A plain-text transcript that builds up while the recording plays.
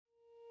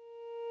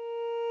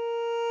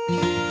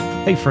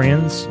Hey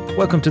friends,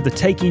 welcome to the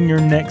Taking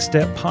Your Next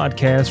Step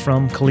podcast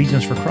from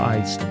Collegians for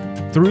Christ.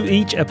 Through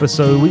each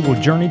episode, we will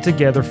journey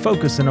together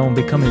focusing on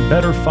becoming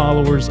better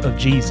followers of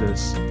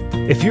Jesus.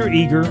 If you're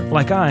eager,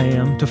 like I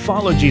am, to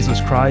follow Jesus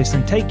Christ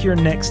and take your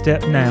next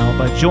step now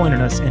by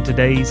joining us in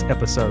today's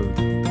episode.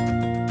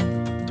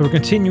 So we're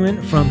continuing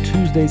from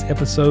Tuesday's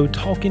episode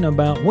talking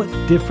about what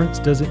difference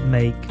does it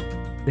make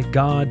that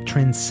God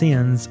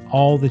transcends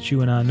all that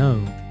you and I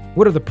know.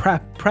 What are the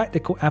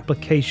practical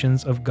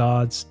applications of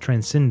God's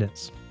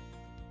transcendence?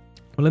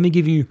 Well, let me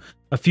give you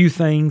a few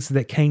things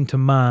that came to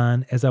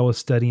mind as I was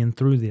studying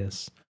through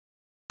this.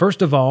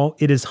 First of all,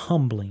 it is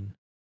humbling.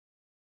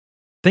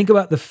 Think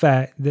about the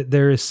fact that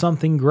there is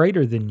something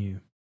greater than you.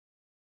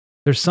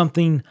 There's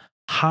something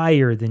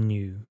higher than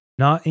you,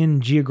 not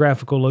in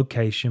geographical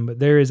location, but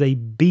there is a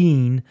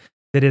being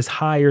that is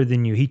higher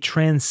than you. He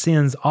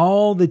transcends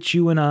all that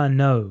you and I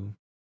know.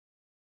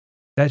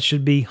 That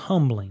should be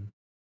humbling.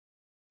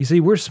 You see,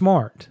 we're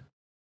smart.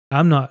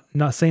 I'm not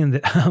saying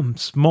that I'm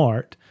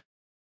smart,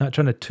 not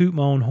trying to toot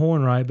my own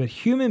horn, right? But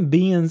human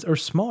beings are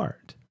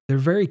smart. They're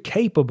very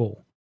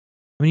capable.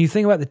 When you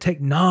think about the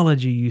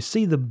technology, you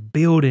see the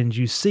buildings,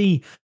 you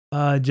see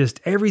just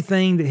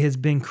everything that has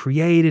been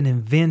created,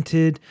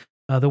 invented,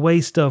 the way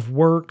stuff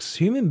works.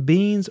 Human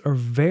beings are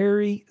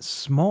very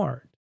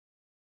smart.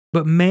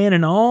 But man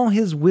in all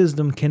his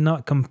wisdom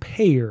cannot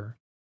compare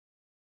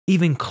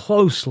even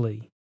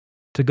closely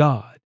to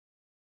God.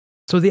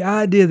 So the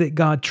idea that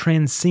God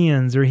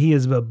transcends, or He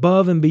is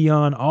above and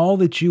beyond all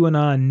that you and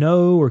I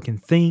know or can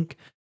think.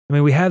 I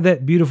mean, we have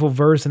that beautiful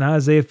verse in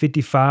Isaiah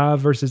 55,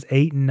 verses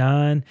 8 and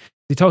 9.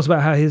 He talks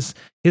about how His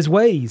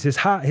ways,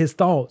 His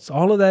thoughts,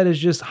 all of that is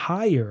just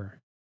higher.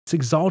 It's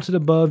exalted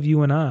above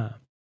you and I.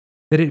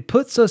 That it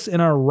puts us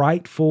in our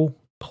rightful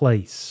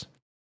place.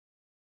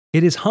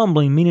 It is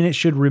humbling, meaning it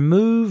should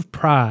remove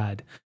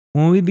pride.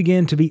 When we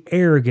begin to be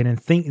arrogant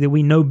and think that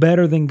we know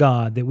better than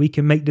God, that we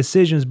can make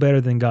decisions better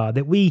than God,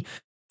 that we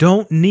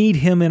don't need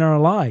Him in our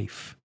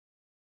life.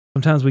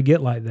 Sometimes we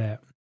get like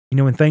that. You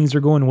know, when things are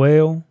going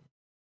well,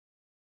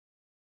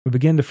 we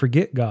begin to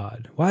forget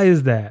God. Why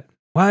is that?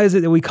 Why is it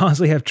that we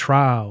constantly have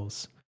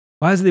trials?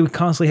 Why is it that we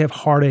constantly have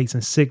heartaches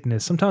and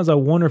sickness? Sometimes I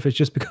wonder if it's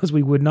just because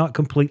we would not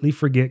completely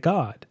forget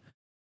God.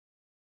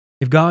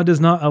 If God does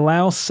not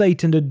allow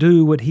Satan to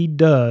do what he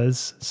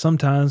does,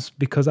 sometimes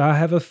because I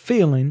have a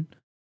feeling,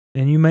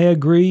 and you may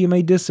agree, you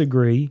may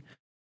disagree,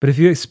 but if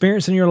you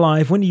experience in your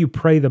life, when do you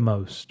pray the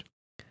most?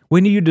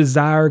 When do you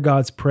desire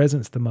God's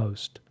presence the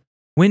most?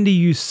 When do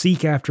you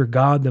seek after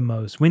God the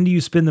most? When do you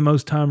spend the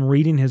most time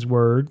reading His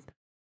Word?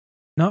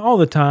 Not all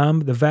the time,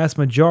 but the vast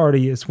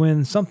majority is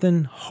when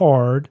something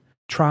hard,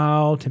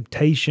 trial,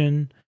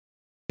 temptation,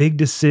 big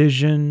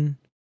decision,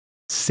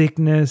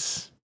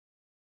 sickness,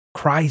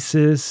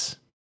 crisis.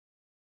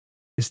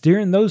 It's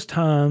during those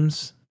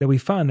times that we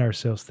find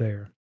ourselves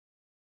there,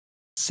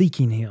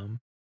 seeking Him.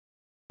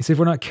 You see, if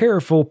we're not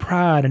careful,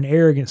 pride and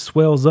arrogance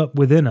swells up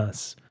within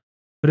us.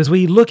 But as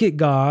we look at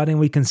God and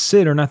we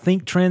consider, and I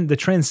think the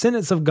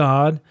transcendence of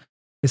God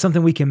is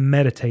something we can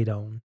meditate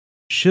on,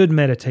 should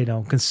meditate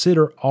on,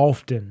 consider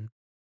often,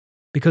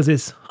 because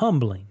it's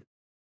humbling.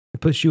 It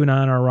puts you and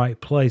I in our right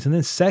place. And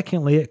then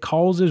secondly, it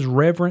causes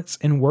reverence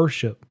and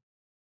worship.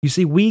 You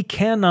see, we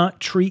cannot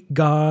treat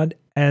God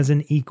as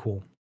an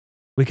equal.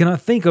 We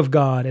cannot think of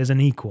God as an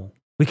equal.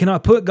 We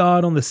cannot put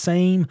God on the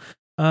same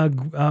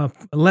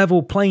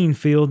level playing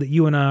field that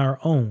you and I are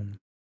on.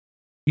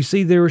 You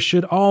see, there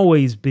should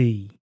always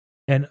be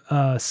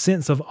a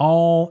sense of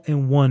awe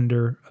and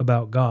wonder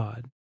about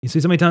God. You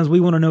see, so many times we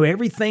want to know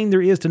everything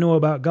there is to know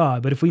about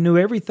God, but if we knew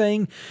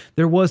everything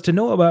there was to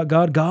know about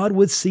God, God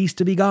would cease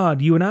to be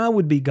God. You and I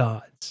would be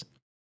gods.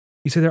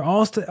 You see, there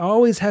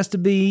always has to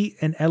be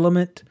an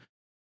element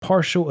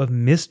partial of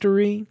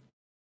mystery,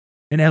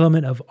 an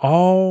element of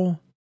awe,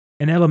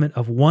 an element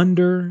of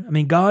wonder. I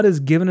mean, God has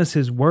given us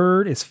His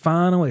Word. It's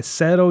final. It's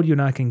settled. You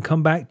and I can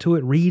come back to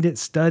it, read it,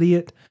 study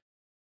it.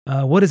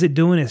 What is it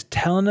doing? It's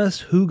telling us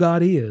who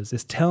God is.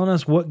 It's telling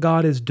us what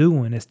God is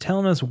doing. It's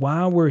telling us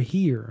why we're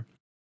here.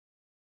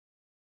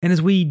 And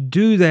as we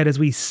do that, as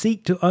we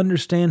seek to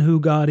understand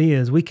who God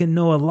is, we can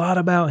know a lot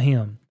about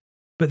Him.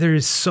 But there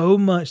is so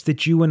much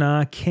that you and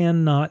I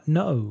cannot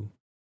know.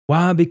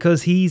 Why?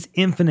 Because He's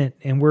infinite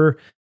and we're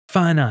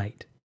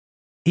finite.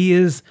 He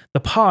is the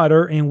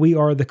potter and we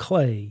are the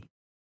clay.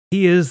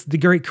 He is the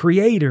great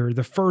creator,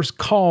 the first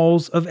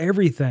cause of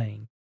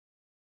everything.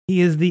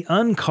 He is the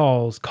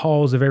uncaused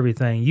cause of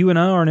everything. You and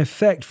I are an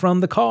effect from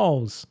the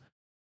cause.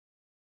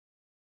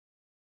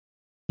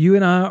 You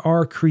and I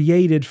are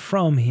created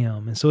from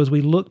Him. And so as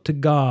we look to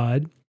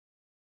God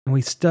and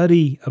we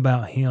study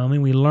about Him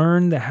and we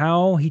learn that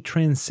how He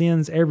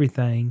transcends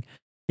everything,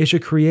 it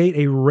should create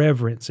a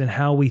reverence in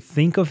how we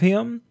think of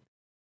Him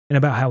and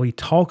about how we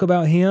talk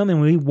about Him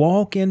and we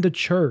walk into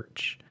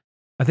church.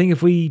 I think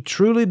if we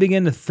truly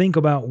begin to think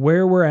about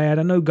where we're at,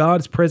 I know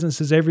God's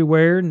presence is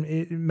everywhere,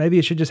 and maybe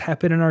it should just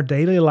happen in our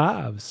daily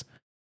lives.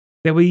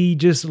 that we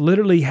just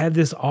literally have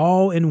this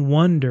awe and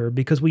wonder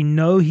because we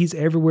know He's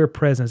everywhere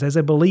present. As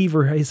a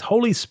believer, His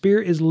Holy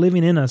Spirit is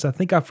living in us. I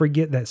think I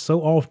forget that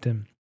so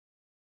often.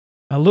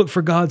 I look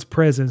for God's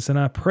presence and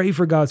I pray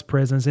for God's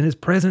presence, and His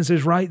presence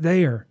is right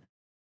there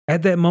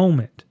at that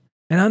moment.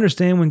 And I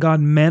understand when God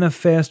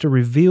manifests or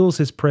reveals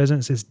His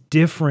presence is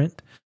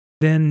different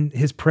than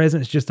His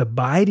presence just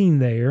abiding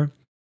there.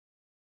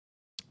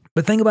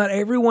 But think about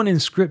everyone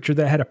in Scripture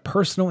that had a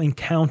personal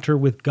encounter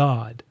with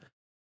God.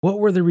 What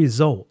were the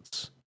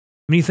results?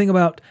 When you think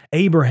about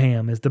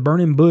Abraham as the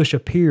burning bush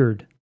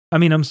appeared,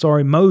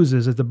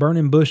 Moses as the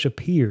burning bush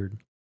appeared.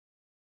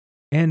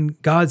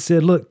 And God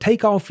said, look,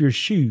 take off your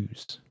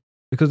shoes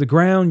because the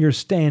ground you're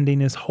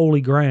standing is holy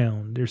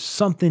ground. There's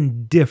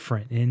something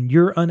different and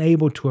you're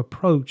unable to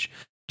approach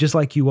just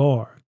like you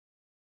are.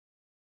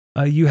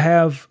 You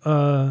have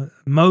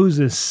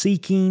Moses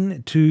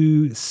seeking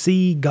to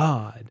see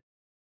God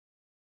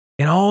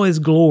in all His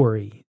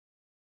glory.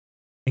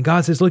 And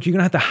God says, look, you're going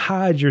to have to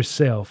hide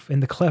yourself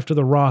in the cleft of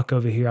the rock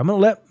over here. I'm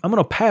going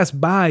to pass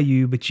by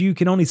you, but you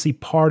can only see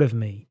part of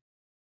me.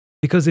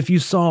 Because if you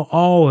saw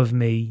all of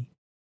me,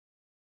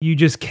 you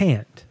just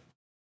can't.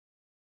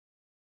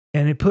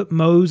 And it put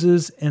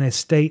Moses in a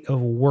state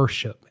of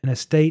worship, in a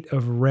state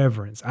of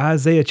reverence.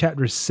 Isaiah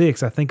chapter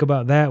 6, I think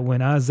about that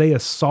when Isaiah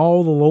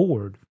saw the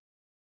Lord.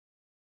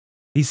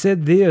 He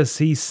said this,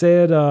 he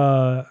said,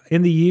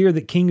 in the year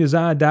that King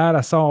Uzziah died,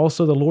 I saw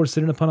also the Lord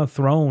sitting upon a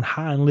throne,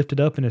 high and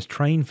lifted up, and His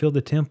train filled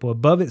the temple.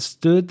 Above it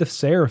stood the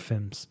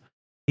seraphims.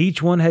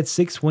 Each one had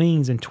 6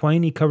 wings, and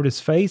twain He covered His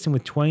face, and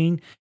with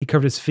twain He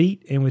covered His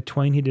feet, and with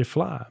twain He did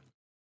fly.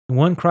 And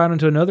one cried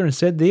unto another and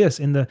said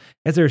this,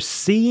 as they're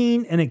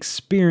seeing and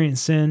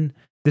experiencing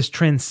this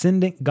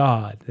transcendent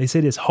God, they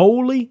said, it's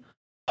holy,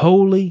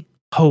 holy,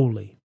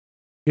 holy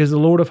is the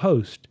Lord of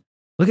hosts.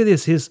 Look at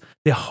this,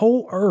 the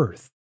whole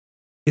earth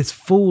is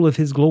full of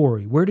His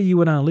glory. Where do you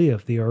and I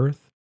live? The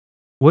earth.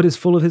 What is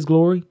full of His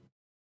glory?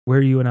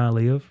 Where you and I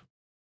live.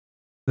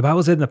 The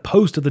Bible said, and the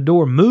post of the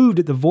door moved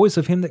at the voice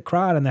of him that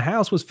cried, and the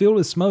house was filled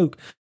with smoke.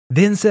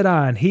 Then said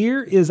I, and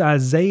here is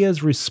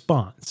Isaiah's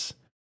response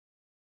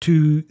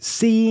to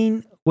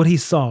seeing what he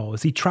saw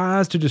as he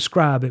tries to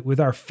describe it with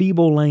our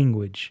feeble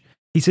language.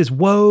 He says,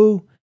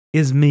 woe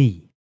is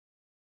me,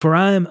 for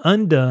I am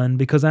undone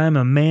because I am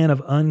a man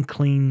of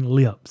unclean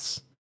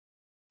lips.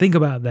 Think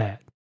about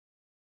that.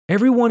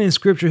 Everyone in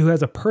Scripture who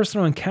has a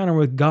personal encounter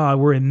with God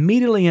were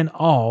immediately in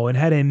awe and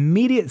had an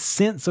immediate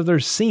sense of their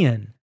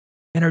sin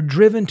and are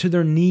driven to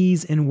their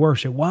knees in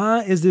worship.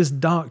 Why is this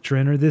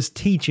doctrine or this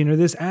teaching or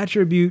this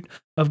attribute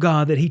of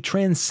God that He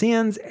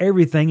transcends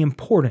everything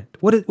important?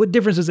 What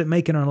difference does it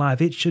make in our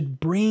life? It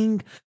should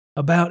bring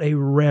about a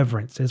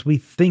reverence as we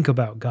think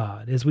about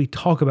God, as we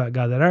talk about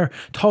God, that our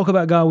talk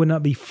about God would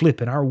not be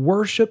flippant. Our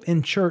worship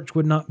in church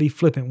would not be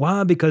flippant.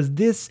 Why? Because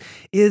this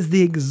is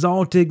the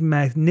exalted,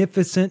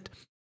 magnificent,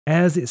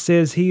 as it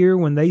says here,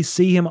 when they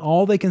see Him,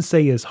 all they can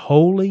say is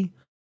holy,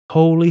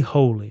 holy,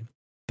 holy.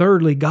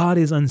 Thirdly, God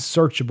is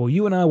unsearchable.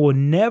 You and I will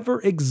never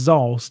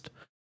exhaust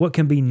what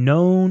can be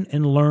known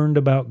and learned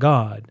about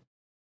God.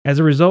 As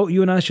a result,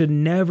 you and I should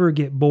never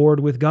get bored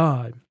with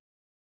God.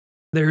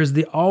 There is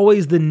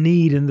always the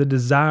need and the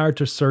desire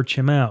to search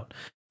Him out.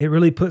 It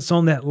really puts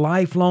on that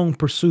lifelong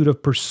pursuit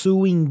of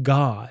pursuing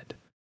God,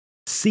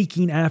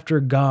 seeking after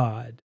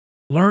God,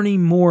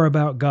 learning more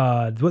about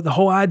God. What the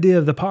whole idea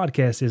of the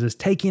podcast is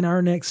taking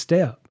our next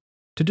step.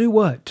 To do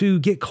what? To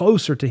get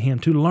closer to Him,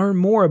 to learn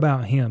more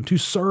about Him, to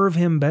serve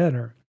Him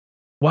better.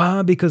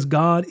 Why? Because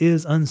God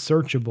is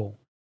unsearchable.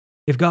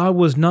 If God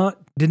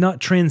did not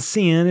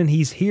transcend and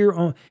He's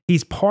here,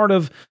 He's part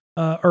of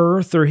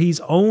earth, or He's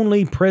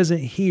only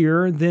present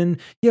here, then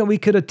we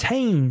could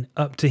attain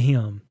up to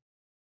Him.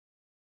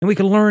 And we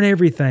can learn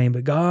everything,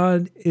 but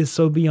God is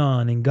so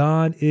beyond, and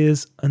God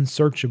is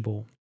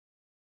unsearchable.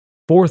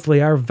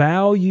 Fourthly, our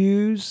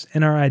values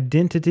and our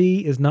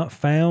identity is not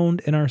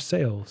found in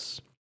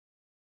ourselves.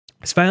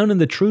 It's found in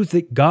the truth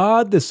that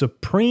God, the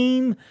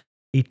supreme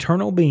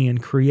eternal being,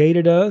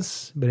 created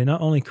us, but He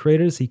not only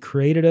created us, He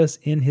created us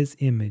in His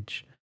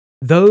image.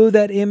 Though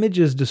that image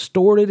is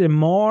distorted and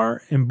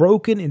marred and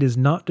broken, it is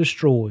not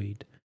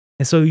destroyed.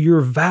 And so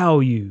your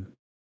value,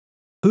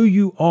 who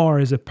you are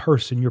as a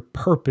person, your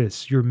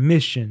purpose, your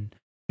mission,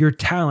 your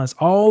talents,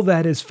 all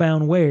that is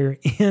found where?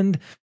 In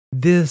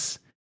this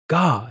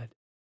God.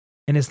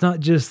 And it's not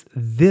just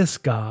this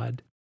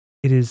God,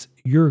 it is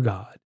your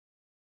God.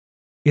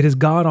 It is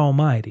God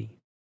Almighty.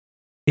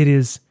 It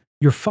is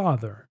your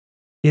Father.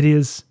 It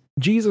is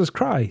Jesus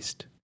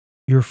Christ,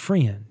 your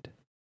friend.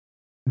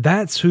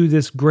 That's who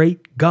this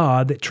great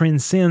God that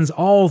transcends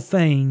all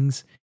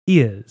things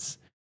is.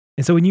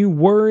 And so when you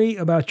worry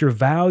about your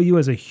value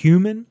as a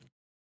human,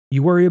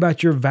 you worry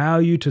about your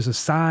value to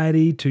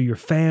society, to your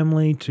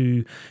family,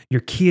 to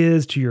your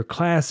kids, to your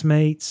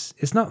classmates,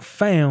 it's not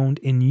found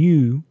in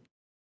you.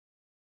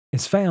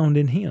 It's found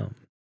in Him.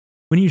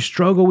 When you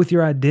struggle with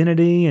your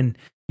identity and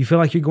you feel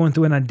like you're going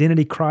through an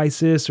identity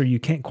crisis or you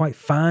can't quite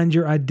find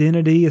your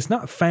identity, it's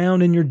not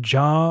found in your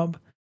job.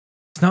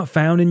 It's not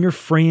found in your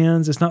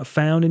friends. It's not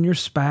found in your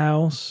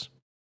spouse.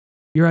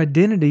 Your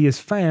identity is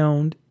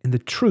found in the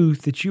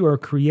truth that you are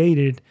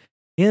created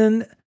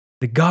in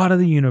the God of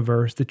the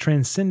universe, the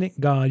transcendent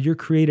God. You're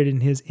created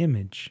in His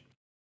image.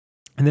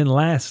 And then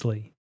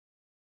lastly,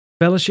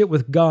 fellowship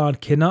with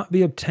God cannot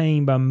be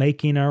obtained by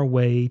making our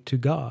way to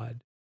God.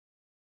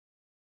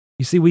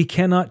 You see, we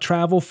cannot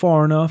travel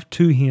far enough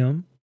to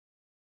Him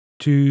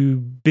to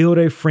build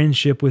a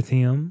friendship with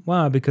Him.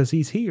 Why? Because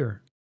He's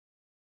here.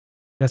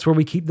 That's where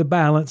we keep the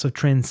balance of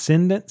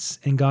transcendence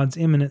and God's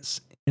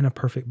immanence in a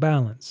perfect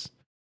balance.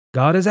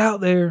 God is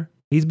out there.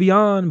 He's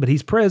beyond, but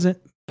He's present.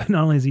 But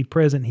not only is He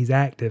present, He's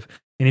active.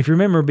 And if you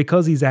remember,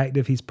 because He's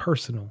active, He's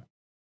personal.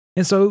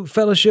 And so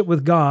fellowship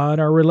with God,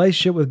 our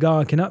relationship with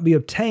God, cannot be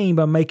obtained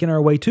by making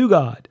our way to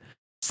God.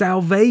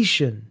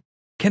 Salvation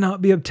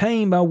cannot be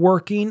obtained by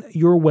working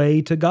your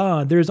way to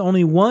God. There's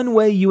only one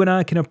way you and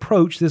I can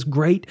approach this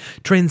great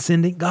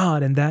transcendent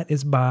God, and that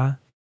is by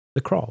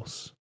the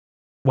cross.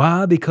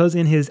 Why? Because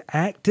in His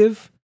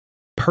active,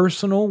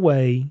 personal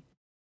way,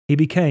 He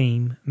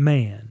became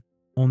man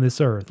on this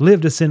earth,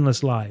 lived a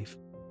sinless life,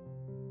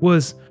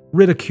 was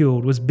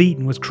ridiculed, was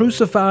beaten, was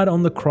crucified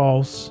on the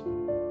cross,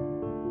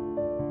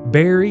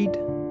 buried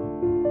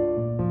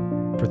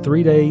for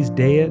 3 days,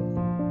 dead,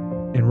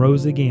 and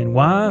rose again.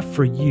 Why?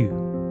 For you.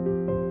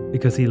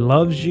 Because He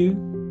loves you,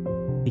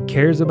 He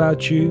cares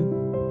about you,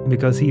 and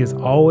because He has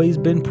always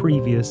been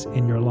previous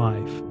in your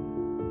life.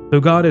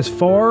 Though God is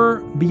far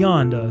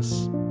beyond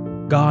us,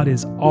 God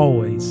is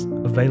always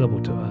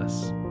available to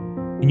us.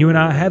 And you and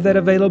I have that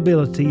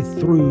availability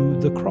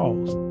through the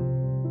cross.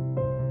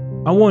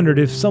 I wondered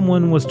if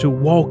someone was to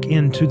walk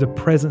into the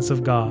presence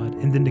of God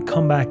and then to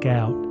come back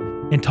out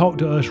and talk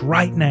to us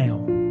right now,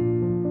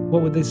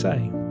 what would they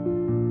say?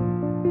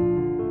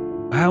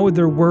 How would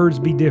their words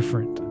be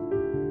different?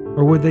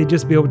 Or would they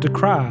just be able to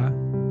cry,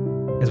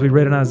 as we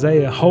read in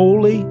Isaiah,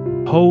 "Holy,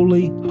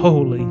 holy,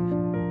 holy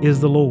is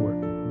the Lord."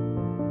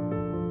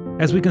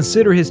 As we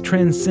consider His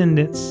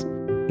transcendence,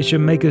 it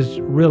should make us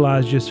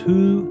realize just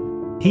who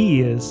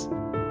He is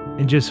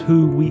and just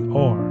who we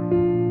are.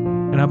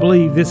 And I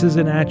believe this is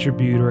an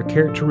attribute or a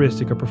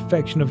characteristic, a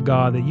perfection of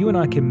God that you and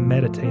I can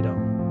meditate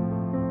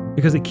on,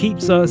 because it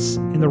keeps us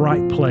in the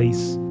right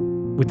place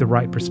with the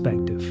right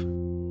perspective.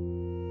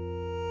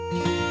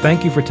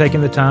 Thank you for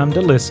taking the time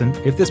to listen.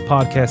 If this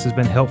podcast has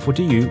been helpful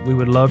to you, we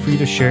would love for you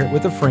to share it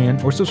with a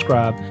friend or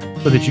subscribe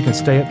so that you can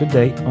stay up to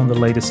date on the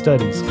latest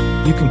studies.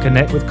 You can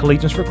connect with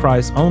Collegians for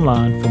Christ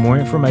online for more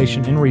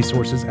information and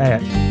resources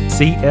at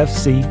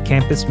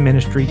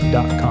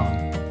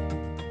cfccampusministry.com.